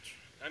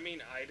 I mean,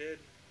 I did,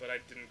 but I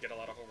didn't get a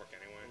lot of homework I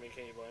anyway. mean,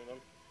 can you blame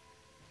them?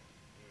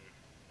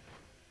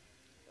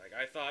 Like,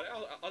 I thought,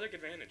 I'll take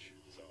advantage,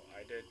 so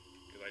I did,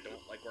 because I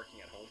don't like working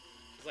at home.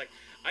 It's like,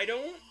 I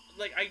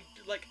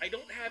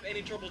don't have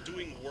any trouble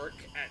doing work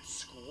at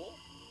school,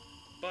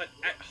 but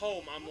at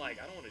home, I'm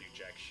like, I don't want to do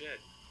jack shit.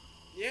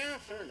 Yeah,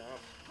 fair enough.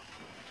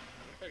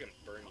 What if I can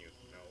burn you?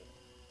 No.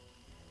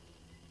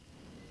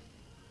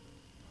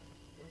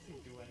 What does he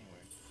do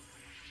anyway?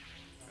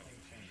 Nothing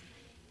changed.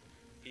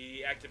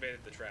 He activated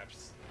the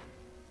traps.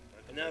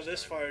 Not the And now first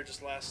this time. fire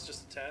just lasts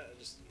just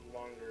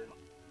longer.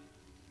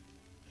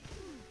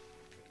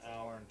 It's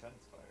a more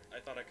intense fire. I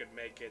thought I could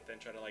make it, then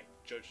try to, like,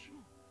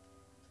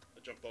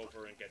 jump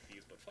over and get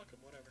these, but fuck 'em,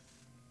 whatever.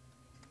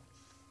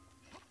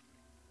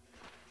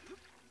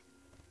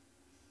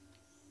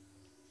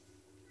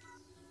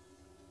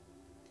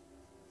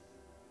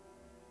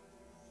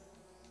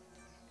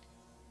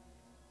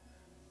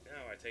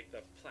 Now I take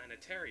the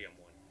planetarium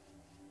one.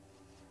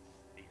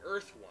 The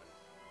Earth one.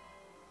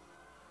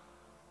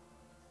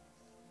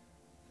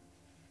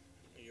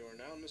 You are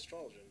now an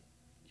astrologer.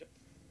 Yep.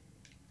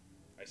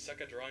 I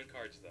suck at drawing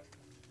cards, though.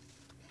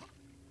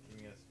 Give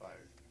me a fire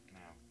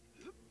now.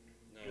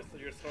 No.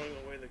 You're throwing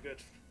away the good.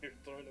 You're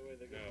throwing away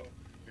the good. No. one.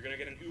 You're gonna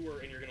get an ooer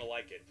and you're gonna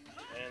like it.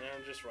 And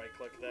I'm just right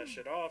click that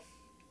shit off.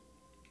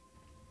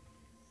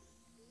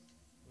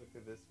 Look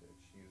at this bitch.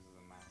 She uses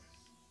a mouse.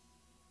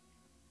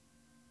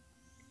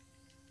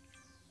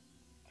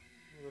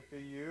 Look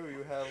at you.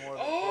 You have more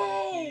than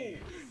 20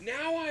 keys.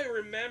 Now I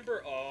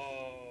remember.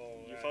 Oh,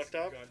 You that's fucked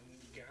up?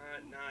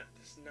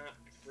 Not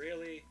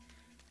really,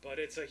 but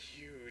it's a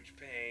huge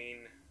pain.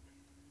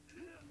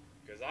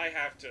 Because I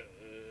have to.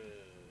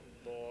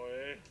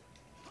 Boy.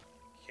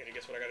 Can you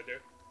guess what I gotta do?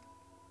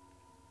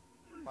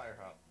 Fire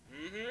hop.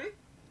 Mm-hmm.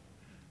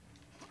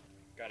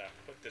 Gotta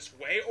put this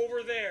way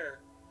over there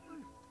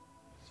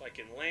so I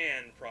can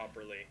land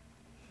properly.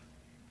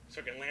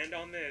 So I can land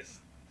on this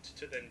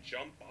to then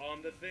jump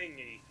on the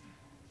thingy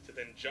to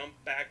then jump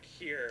back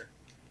here,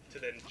 to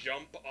then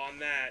jump on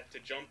that, to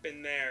jump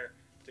in there,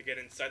 to get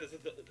inside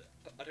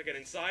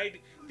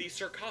the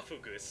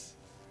sarcophagus,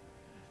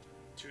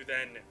 to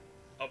then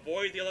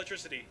avoid the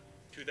electricity,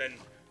 to then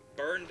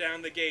burn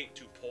down the gate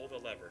to pull the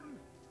lever.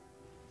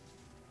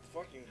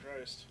 Fucking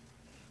Christ.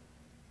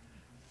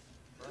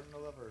 Burn the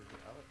lever,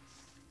 Alex.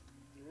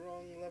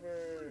 Wrong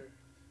lever.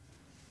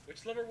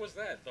 Which lever was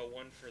that? The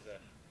one for the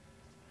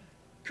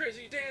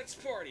crazy dance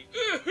party.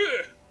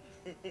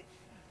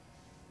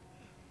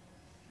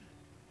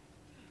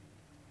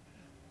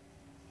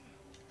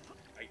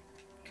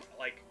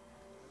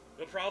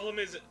 The problem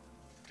is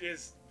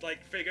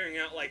like figuring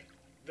out like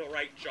the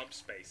right jump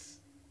space.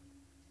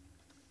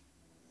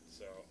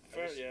 So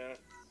Fair, yeah.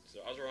 So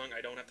I was wrong. I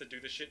don't have to do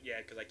this shit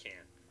yet because I can't.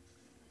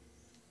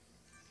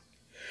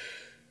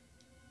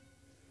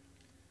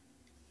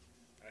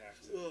 I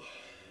have to. Ugh.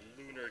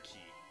 Lunar key.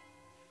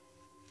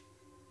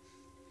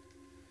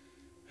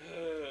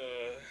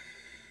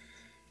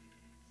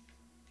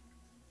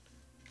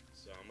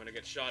 So I'm gonna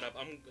get shot up.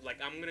 I'm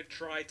gonna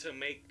try to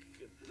make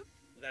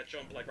that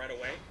jump like right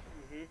away.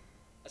 Mhm.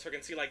 So I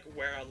can see like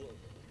where I'll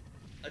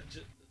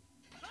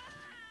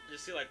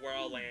just see like where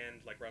I'll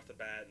land like right off the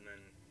bat, and then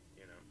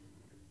you know.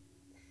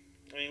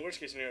 I mean,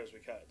 worst case scenario is we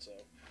cut, so.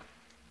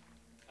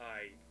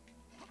 I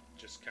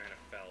just kind of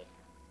fell.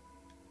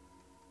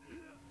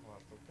 Well,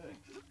 that's okay.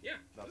 Yeah.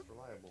 That's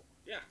reliable.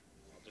 Yeah.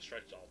 I'll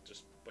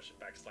just push it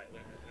back slightly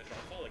and then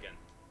I'll fall again.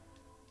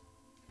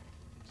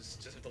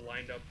 Just have to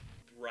line up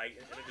right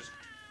and then just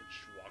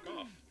walk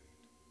off.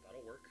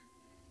 That'll work.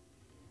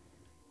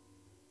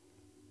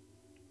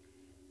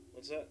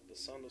 What's that? The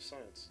sound of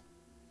science.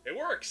 It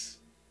works!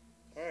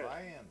 Alright.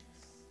 Science.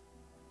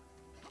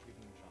 You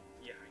can jump.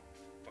 Yeah, I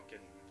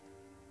fucking...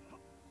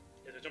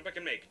 It's a jump I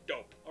can make.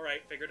 Dope.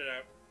 Alright, figured it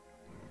out.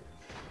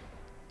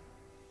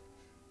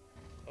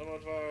 I'm on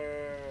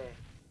fire!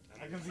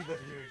 I can see the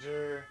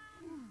future.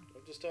 I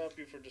have to stop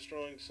you for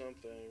destroying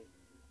something.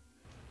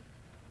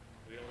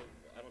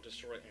 I don't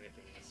destroy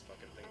anything in this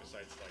fucking thing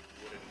besides like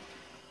wooden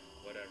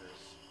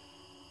whatevers.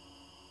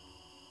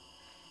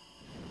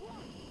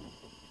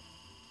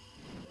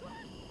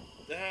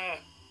 Ah!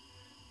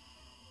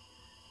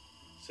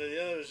 So the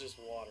other is just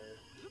water.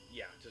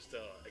 Yeah, just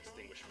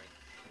extinguish me.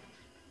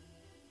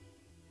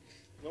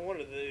 No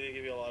wonder they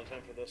give you a lot of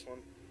time for this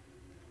one.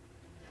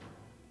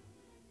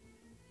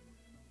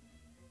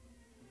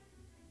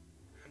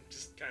 I'm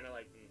just kind of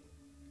like...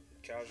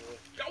 Casually.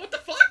 God, what the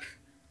fuck?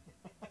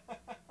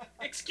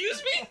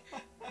 Excuse me?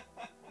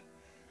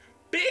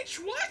 Bitch,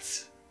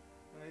 what?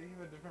 Maybe you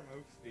have a different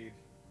move speed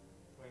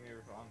when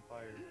you're on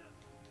fire.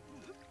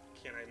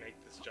 Can I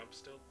make this jump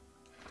still?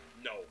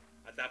 No.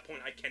 At that point,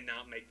 I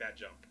cannot make that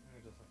jump.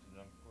 You just have to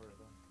jump for it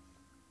then.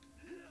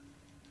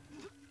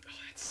 Oh,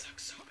 that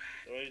sucks so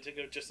bad. So you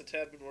take just a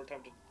tad bit more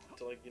time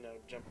to like, you know,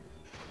 jump.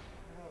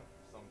 I have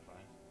some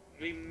time.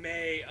 We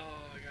may...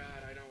 Oh,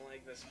 God, I don't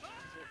like this.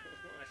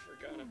 I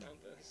forgot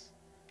about this.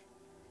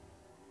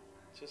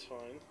 It's just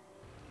fine.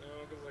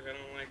 No, because, like, I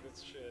don't like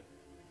this shit.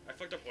 I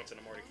fucked up once and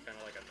I'm already kind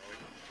of, like, annoyed.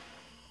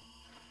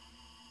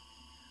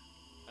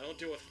 I don't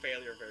deal with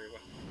failure very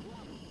well.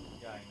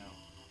 Yeah, I know.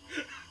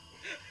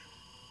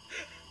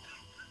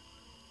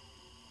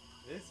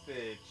 This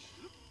bitch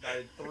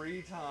died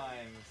 3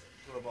 times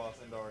to a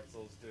boss in Dark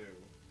Souls 2.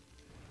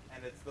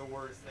 And it's the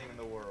worst thing in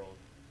the world.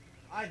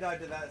 I died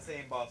to that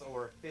same boss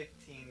over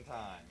 15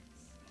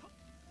 times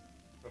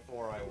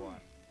before I won.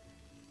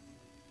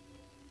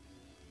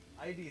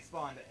 I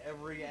despawned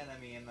every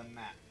enemy in the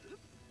map,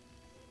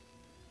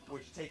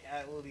 which take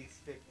at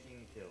least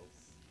 15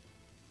 kills.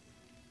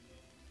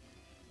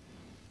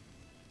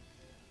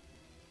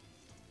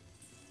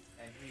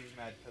 And he's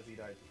mad because he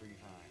died 3 times.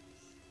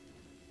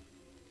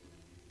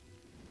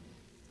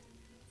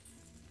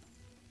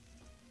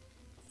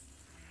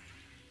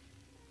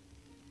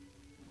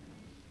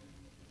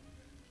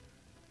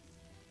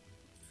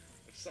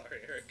 I'm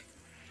sorry, Eric.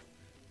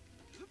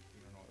 You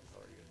don't know what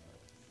sorry is,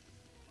 Alex.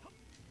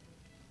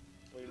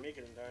 Well, you make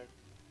it in time.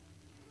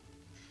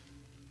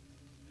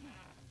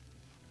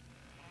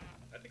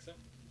 I think so.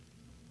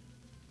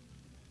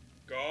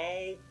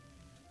 Go!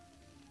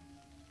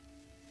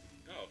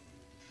 Oh.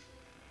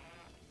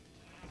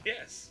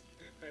 Yes,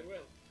 I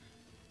will.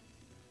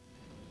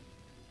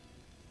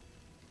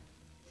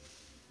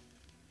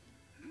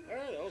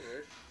 Alright, that was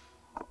weird.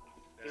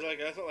 Cause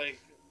like, I felt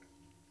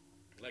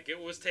like it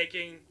was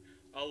taking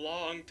a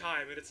long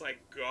time, and it's like,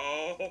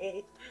 go!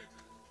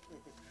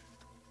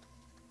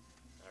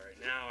 Alright,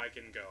 now I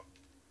can go.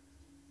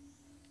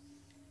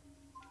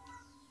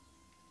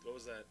 What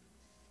was that?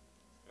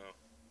 Oh.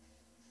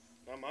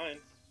 not mine.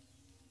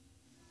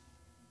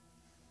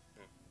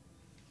 Oh.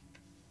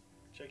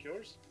 Check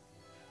yours.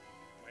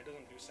 Mine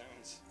doesn't do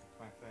sounds.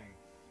 My thing.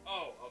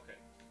 Oh, okay.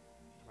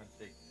 My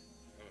dick.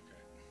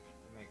 Okay.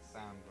 It makes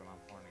sound when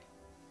I'm horny.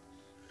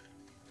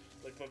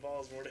 Lick my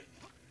balls, Morty.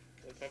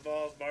 Lick my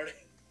balls, Marty.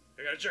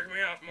 You gotta jerk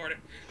me off, Morty.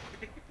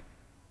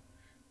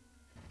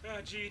 Ah,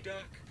 gee,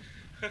 Doc.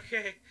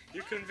 Okay,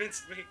 you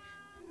convinced me.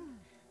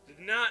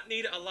 not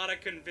need a lot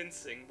of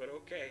convincing, but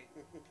okay.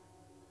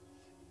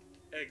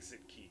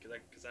 Exit key,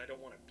 because I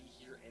don't want to be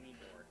here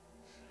anymore.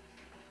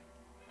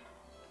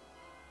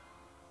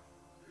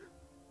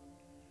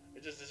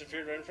 It just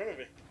disappeared right in front of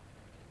me.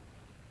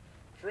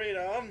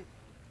 Freedom!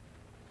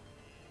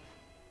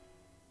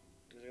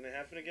 Is it gonna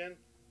happen again?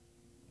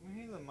 I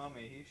mean, he's a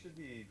mummy. He should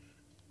be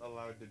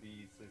allowed to be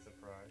easily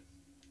surprised.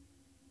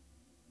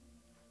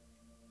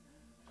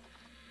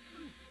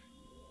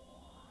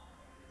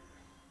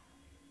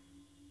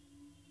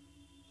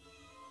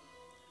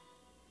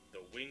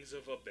 The Wings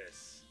of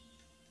Abyss.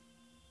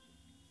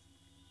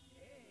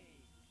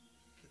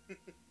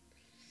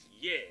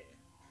 Yeah.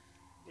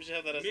 We should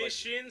have that as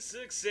Mission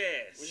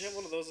success. We should have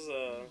one of those as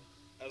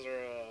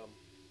our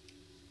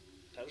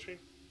title screen.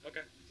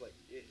 Okay. It's like,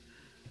 yeah.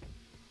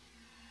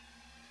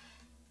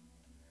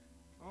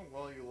 Oh,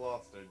 well, you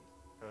lost it.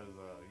 Because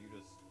you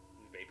just...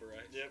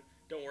 Vaporized? Yep.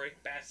 Don't worry,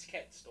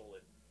 Basket stole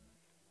it.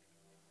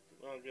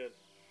 Oh, good.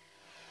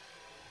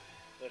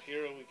 The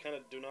hero we kind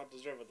of do not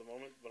deserve at the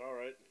moment, but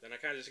alright. Then I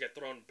kind of just get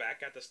thrown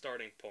back at the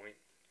starting point.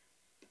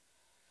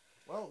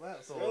 Well,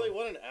 that's all. Really,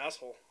 what an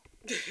asshole.